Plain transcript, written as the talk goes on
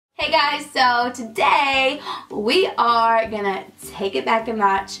Hey guys, so today we are gonna take it back a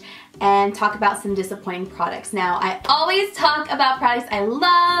notch and talk about some disappointing products. Now, I always talk about products I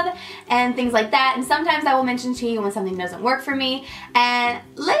love and things like that, and sometimes I will mention to you when something doesn't work for me, and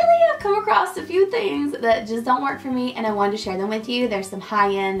lately I've come across a few things that just don't work for me and I wanted to share them with you. There's some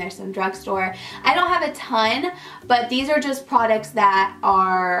high-end, there's some drugstore. I don't have a ton, but these are just products that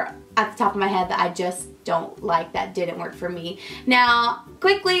are at the top of my head that I just don't like, that didn't work for me. Now,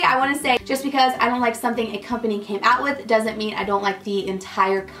 quickly, I want to say, just because I don't like something a company came out with doesn't mean I don't like the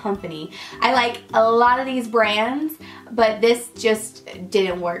entire company. I like a lot of these brands, but this just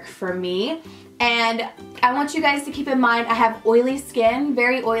didn't work for me. And I want you guys to keep in mind, I have oily skin,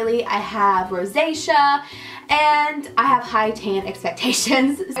 very oily. I have rosacea, and I have high tan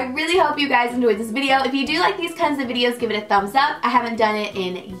expectations. I really hope you guys enjoyed this video. If you do like these kinds of videos, give it a thumbs up. I haven't done it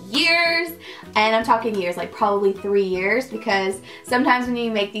in years, and I'm talking years, like probably 3 years, because sometimes when you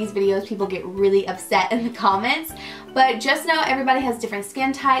make these videos, people get really upset in the comments. But just know everybody has different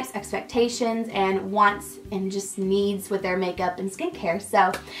skin types, expectations, and wants and just needs with their makeup and skincare.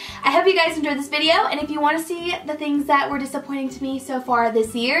 So I hope you guys enjoyed this video, and if you want to see the things that were disappointing to me so far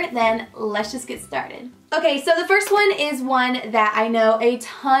this year, then let's just get started. Okay, so the first one is one that I know a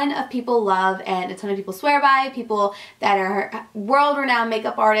ton of people love and a ton of people swear by, people that are world-renowned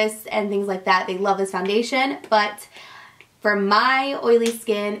makeup artists and things like that. They love this foundation, but for my oily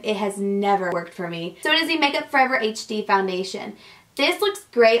skin, it has never worked for me. So it is the Makeup Forever HD foundation. This looks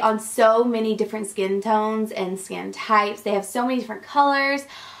great on so many different skin tones and skin types. They have so many different colors.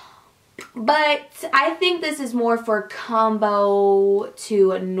 But I think this is more for combo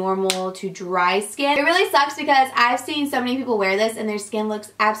to normal to dry skin. It really sucks because I've seen so many people wear this and their skin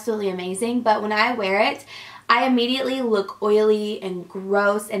looks absolutely amazing, but when I wear it, I immediately look oily and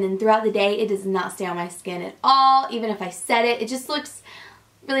gross, and then throughout the day it does not stay on my skin at all. Even if I set it, it just looks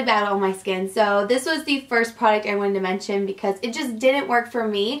really bad on my skin. So this was the first product I wanted to mention because it just didn't work for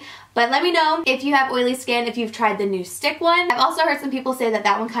me. But let me know if you have oily skin, if you've tried the new stick one. I've also heard some people say that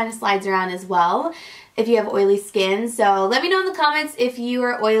that one kind of slides around as well if you have oily skin. So let me know in the comments if you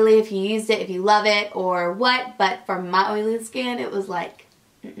are oily, if you used it, if you love it, or what. But for my oily skin, it was like,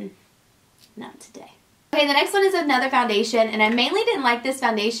 not today. Okay, the next one is another foundation, and I mainly didn't like this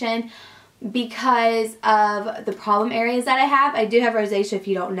foundation because of the problem areas that I have. I do have rosacea if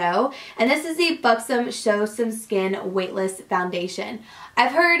you don't know, and this is the Buxom Show Some Skin Weightless Foundation.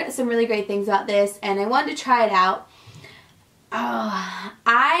 I've heard some really great things about this and I wanted to try it out.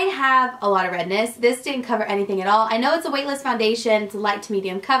 I have a lot of redness. This didn't cover anything at all. I know it's a weightless foundation, it's a light to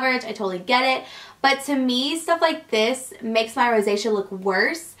medium coverage, I totally get it, but to me, stuff like this makes my rosacea look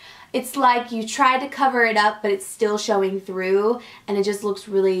worse. It's like you tried to cover it up, but it's still showing through, and it just looks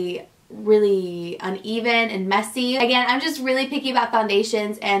really uneven and messy. Again, I'm just really picky about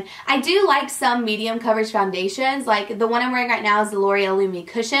foundations, and I do like some medium coverage foundations. Like the one I'm wearing right now is the L'Oreal Lumi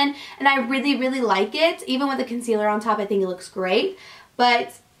Cushion, and I really like it. Even with the concealer on top, I think it looks great.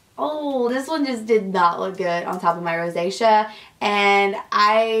 But oh, this one just did not look good on top of my rosacea, and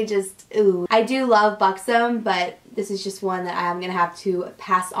I just, ooh. I do love Buxom, but this is just one that I'm gonna have to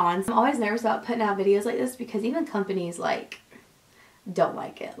pass on. I'm always nervous about putting out videos like this because even companies like don't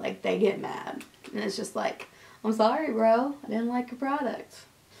like it. Like they get mad. And it's just like, I'm sorry bro, I didn't like your product.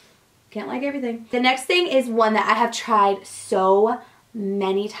 Can't like everything. The next thing is one that I have tried so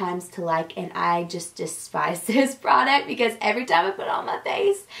many times to like, and I just despise this product because every time I put it on my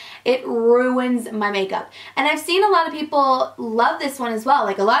face, it ruins my makeup. And I've seen a lot of people love this one as well.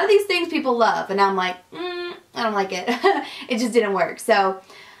 Like a lot of these things people love, and I'm like, I don't like it. It just didn't work. So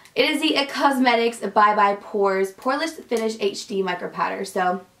it is the IT Cosmetics Bye Bye Pores Poreless Finish HD Micro Powder.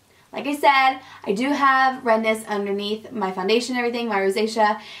 So like I said, I do have redness underneath my foundation and everything, my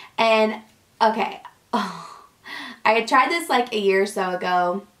rosacea, and okay, I had tried this like a year or so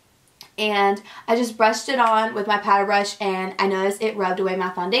ago, and I just brushed it on with my powder brush, and I noticed it rubbed away my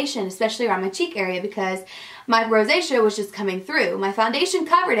foundation, especially around my cheek area, because my rosacea was just coming through. My foundation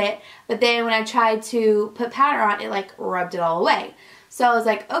covered it, but then when I tried to put powder on, it like rubbed it all away. So I was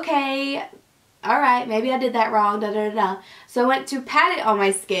like, okay, alright, maybe I did that wrong, So I went to pat it on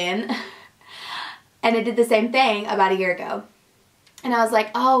my skin, and it did the same thing about a year ago. And I was like,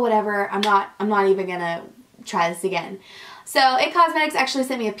 oh, whatever, I'm not even gonna try this again. So IT Cosmetics actually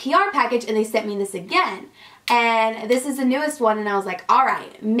sent me a PR package, and they sent me this again. And this is the newest one, and I was like,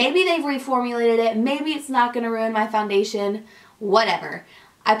 alright, maybe they've reformulated it, maybe it's not going to ruin my foundation, whatever.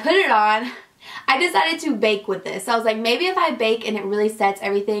 I put it on. I decided to bake with this. So I was like, maybe if I bake and it really sets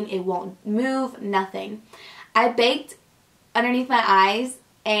everything, it won't move, nothing. I baked underneath my eyes,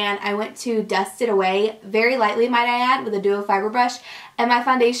 and I went to dust it away very lightly, might I add, with a duo fiber brush, And my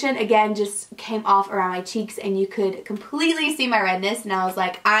foundation, again, just came off around my cheeks and you could completely see my redness. And I was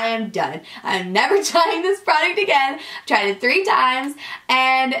like, I am done. I'm never trying this product again. I've tried it 3 times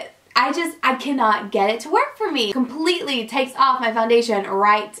and I cannot get it to work for me. Completely takes off my foundation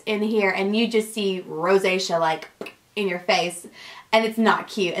right in here and you just see rosacea like in your face and it's not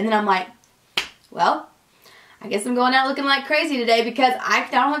cute. And then I'm like, well, I guess I'm going out looking like crazy today because I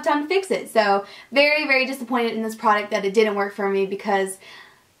don't have time to fix it. So very, very disappointed in this product that it didn't work for me because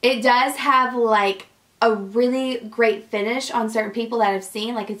it does have like a really great finish on certain people that I've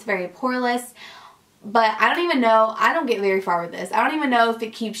seen. Like it's very poreless. But I don't even know, I don't get very far with this. I don't even know if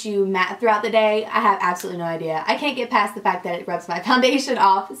it keeps you matte throughout the day. I have absolutely no idea. I can't get past the fact that it rubs my foundation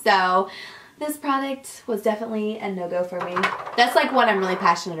off. So this product was definitely a no-go for me. That's like what I'm really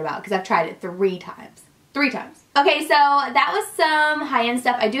passionate about because I've tried it 3 times. 3 times. Okay, so that was some high-end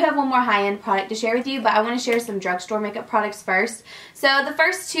stuff. I do have one more high-end product to share with you, but I want to share some drugstore makeup products first. So the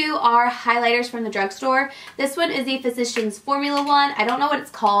first 2 are highlighters from the drugstore. This one is the Physicians Formula one. I don't know what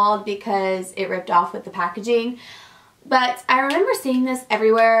it's called because it ripped off with the packaging. But I remember seeing this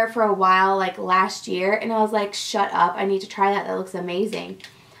everywhere for a while, like last year, and I was like, shut up, I need to try that. That looks amazing.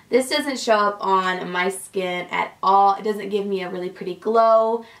 This doesn't show up on my skin at all. It doesn't give me a really pretty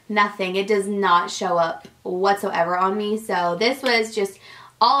glow. Nothing. It does not show up whatsoever on me. So this was just,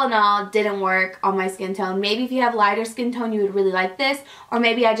 all in all, didn't work on my skin tone. Maybe if you have lighter skin tone, you would really like this. Or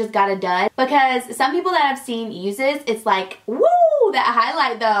maybe I just got a dud. Because some people that I've seen use this, it's like, woo, that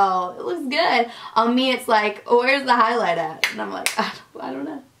highlight though. It looks good. On me, it's like, oh, where's the highlight at? And I'm like, I don't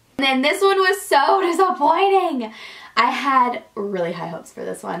know. And then this one was so disappointing. I had really high hopes for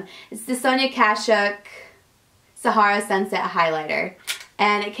this one. It's the Sonia Kashuk Sahara Sunset Highlighter.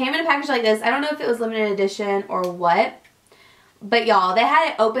 And it came in a package like this. I don't know if it was limited edition or what. But y'all, they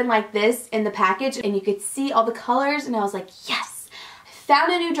had it open like this in the package and you could see all the colors and I was like, yes! I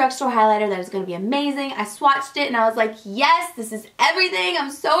found a new drugstore highlighter that is going to be amazing. I swatched it and I was like, yes, this is everything. I'm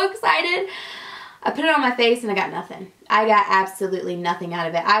so excited. I put it on my face and I got nothing. I got absolutely nothing out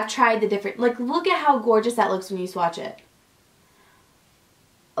of it. I've tried the different, like look at how gorgeous that looks when you swatch it.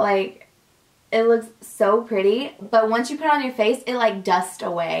 Like, it looks so pretty, but once you put it on your face, it like dusts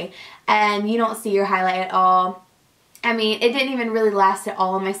away and you don't see your highlight at all. I mean, it didn't even really last at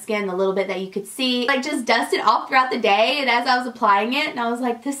all on my skin, the little bit that you could see. Like just dusted off throughout the day and as I was applying it and I was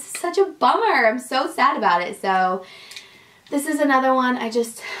like, this is such a bummer. I'm so sad about it. So this is another one I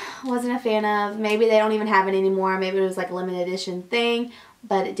just wasn't a fan of. Maybe they don't even have it anymore. Maybe it was like a limited edition thing,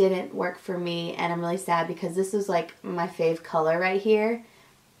 but it didn't work for me and I'm really sad because this was like my fave color right here.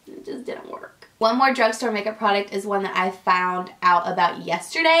 It just didn't work. One more drugstore makeup product is one that I found out about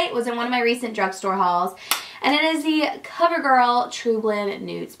yesterday. It was in one of my recent drugstore hauls and it is the CoverGirl True Blend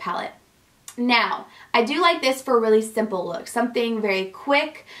Nudes palette. Now, I do like this for a really simple look, something very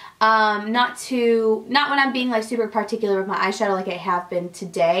quick, not when I'm being like super particular with my eyeshadow like I have been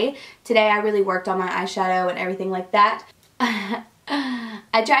today. Today I really worked on my eyeshadow and everything like that.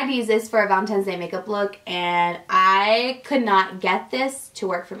 I tried to use this for a Valentine's Day makeup look and I could not get this to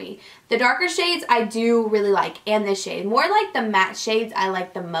work for me. The darker shades I do really like and this shade. More like the matte shades I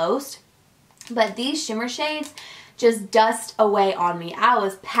like the most, but these shimmer shades just dust away on me. I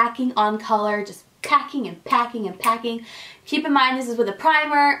was packing on color, just packing and packing and packing. Keep in mind this is with a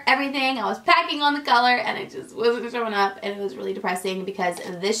primer, everything. I was packing on the color and it just wasn't showing up and it was really depressing because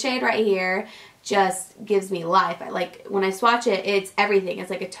this shade right here just gives me life. Like when I swatch it, it's everything.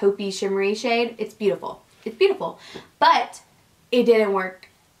 It's like a taupey shimmery shade. It's beautiful. It's beautiful. But it didn't work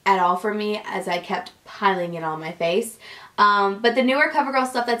at all for me as I kept piling it on my face. But the newer CoverGirl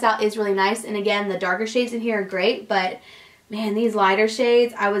stuff that's out is really nice. And again, the darker shades in here are great. But man, these lighter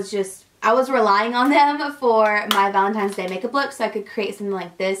shades, I was relying on them for my Valentine's Day makeup look so I could create something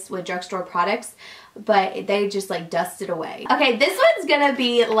like this with drugstore products. But they just like dusted away. Okay, this one's gonna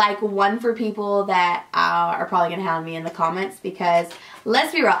be like one for people that are probably gonna hound me in the comments because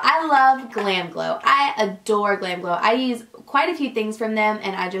let's be real, I love Glam Glow. I adore Glam Glow. I use quite a few things from them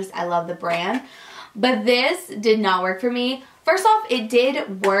and I love the brand. But this did not work for me. First off, it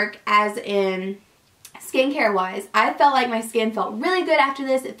did work as in skincare wise. I felt like my skin felt really good after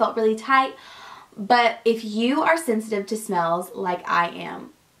this. It felt really tight. But if you are sensitive to smells like I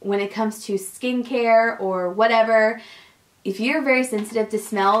am, when it comes to skincare or whatever, if you're very sensitive to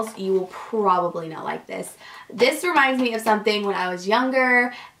smells, you will probably not like this. This reminds me of something when I was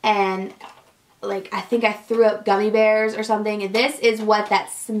younger and like I think I threw up gummy bears or something. This is what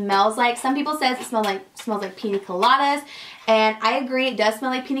that smells like. Some people say it smells like pina coladas, and I agree it does smell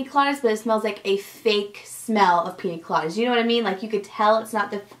like pina coladas, but it smells like a fake smell of pina coladas. You know what I mean? Like you could tell it's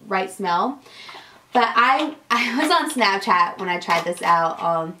not the right smell. But I was on Snapchat when I tried this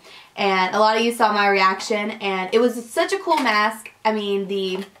out, and a lot of you saw my reaction, and it was such a cool mask. I mean,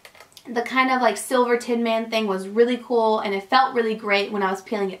 the kind of like silver Tin Man thing was really cool, and it felt really great when I was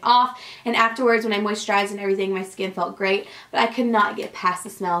peeling it off, and afterwards when I moisturized and everything, my skin felt great, but I could not get past the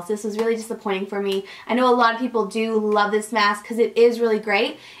smell. So this was really disappointing for me. I know a lot of people do love this mask because it is really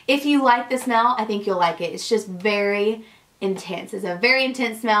great. If you like the smell, I think you'll like it. It's just very intense. It's a very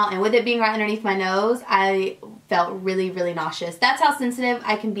intense smell, and with it being right underneath my nose, I felt really, really nauseous. That's how sensitive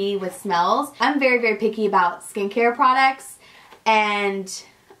I can be with smells. I'm very, very picky about skincare products, and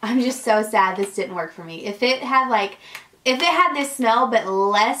I'm just so sad this didn't work for me. If it had this smell but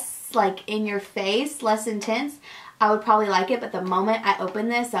less like in your face, less intense, I would probably like it, but the moment I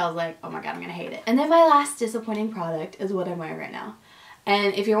opened this, I was like, oh my god, I'm gonna hate it. And then my last disappointing product is what I'm wearing right now.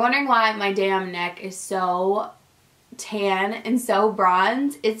 And if you're wondering why my damn neck is so tan and so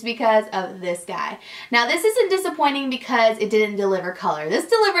bronze, it's because of this guy. Now this isn't disappointing because it didn't deliver color. This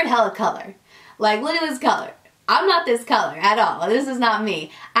delivered hella color. Like, look at this color. I'm not this color at all. This is not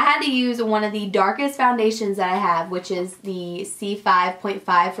me. I had to use one of the darkest foundations that I have, which is the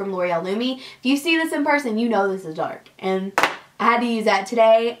C5.5 from L'Oreal NUME. If you see this in person, you know this is dark. And I had to use that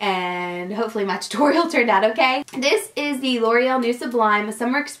today, and hopefully my tutorial turned out okay. This is the L'Oreal New Sublime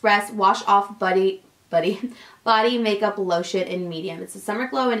Summer Express Wash Off Body Makeup Lotion in medium. It's a summer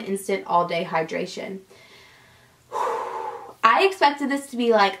glow and instant all day hydration. I expected this to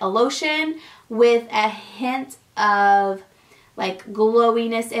be like a lotion with a hint of like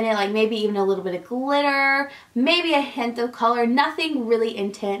glowiness in it, like maybe even a little bit of glitter, maybe a hint of color, nothing really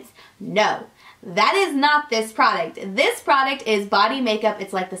intense. No, that is not this product. This product is body makeup.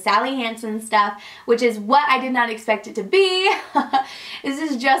 It's like the Sally Hansen stuff, which is what I did not expect it to be. This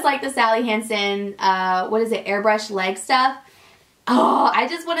is just like the Sally Hansen, what is it, airbrush leg stuff. Oh, I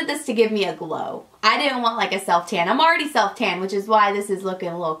just wanted this to give me a glow. I didn't want like a self-tan. I'm already self-tan, which is why this is looking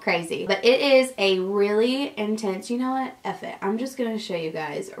a little crazy. But it is a really intense, you know what? F it. I'm just going to show you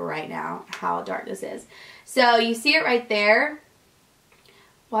guys right now how dark this is. So you see it right there.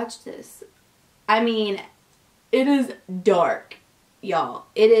 Watch this. I mean, it is dark, y'all.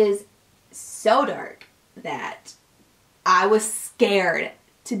 It is so dark that I was scared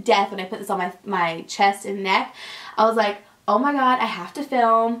to death when I put this on my chest and neck. I was like, oh my god, I have to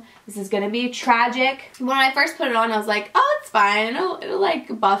film. This is going to be tragic. When I first put it on, I was like, oh, it's fine. It'll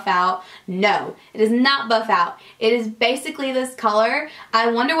like buff out. No, it does not buff out. It is basically this color.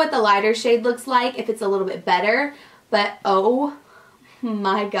 I wonder what the lighter shade looks like, if it's a little bit better. But oh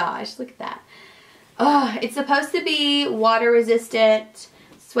my gosh, look at that. Oh, it's supposed to be water resistant,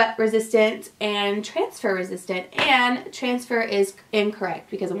 sweat resistant, and transfer resistant, and transfer is incorrect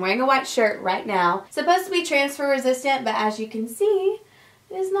because I'm wearing a white shirt right now. It's supposed to be transfer resistant, but as you can see,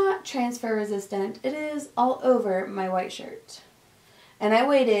 it is not transfer resistant. It is all over my white shirt. And I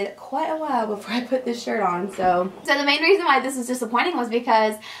waited quite a while before I put this shirt on, so the main reason why this was disappointing was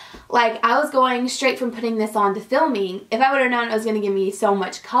because like I was going straight from putting this on to filming. If I would have known it was going to give me so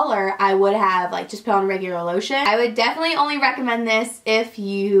much color, I would have like just put on regular lotion. I would definitely only recommend this if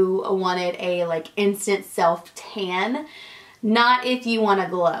you wanted a like instant self tan, not if you want to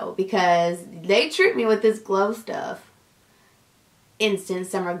glow, because they tricked me with this glow stuff. Instant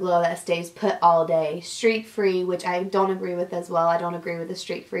summer glow that stays put all day, streak free, which I don't agree with as well. I don't agree with the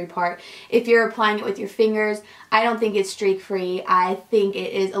streak free part. If you're applying it with your fingers, I don't think it's streak free. I think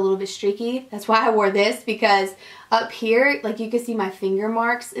it is a little bit streaky. That's why I wore this, because up here, like you can see my finger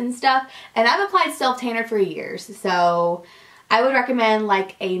marks and stuff, and I've applied self tanner for years, so I would recommend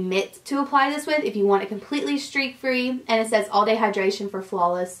like a mitt to apply this with if you want it completely streak free. And it says all day hydration for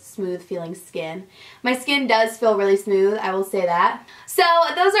flawless, smooth feeling skin. My skin does feel really smooth, I will say that. So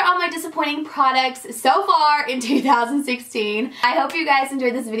those are all my disappointing products so far in 2016. I hope you guys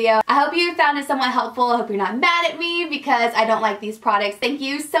enjoyed this video. I hope you found it somewhat helpful. I hope you're not mad at me because I don't like these products. Thank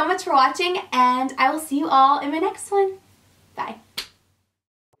you so much for watching, and I will see you all in my next one. Bye.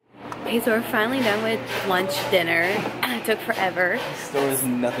 Okay, so we're finally done with lunch, dinner. It took forever. The store is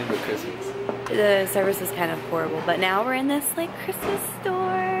nothing but Christmas. The service was kind of horrible, but now we're in this like Christmas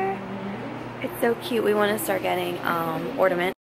store. It's so cute. We want to start getting ornaments.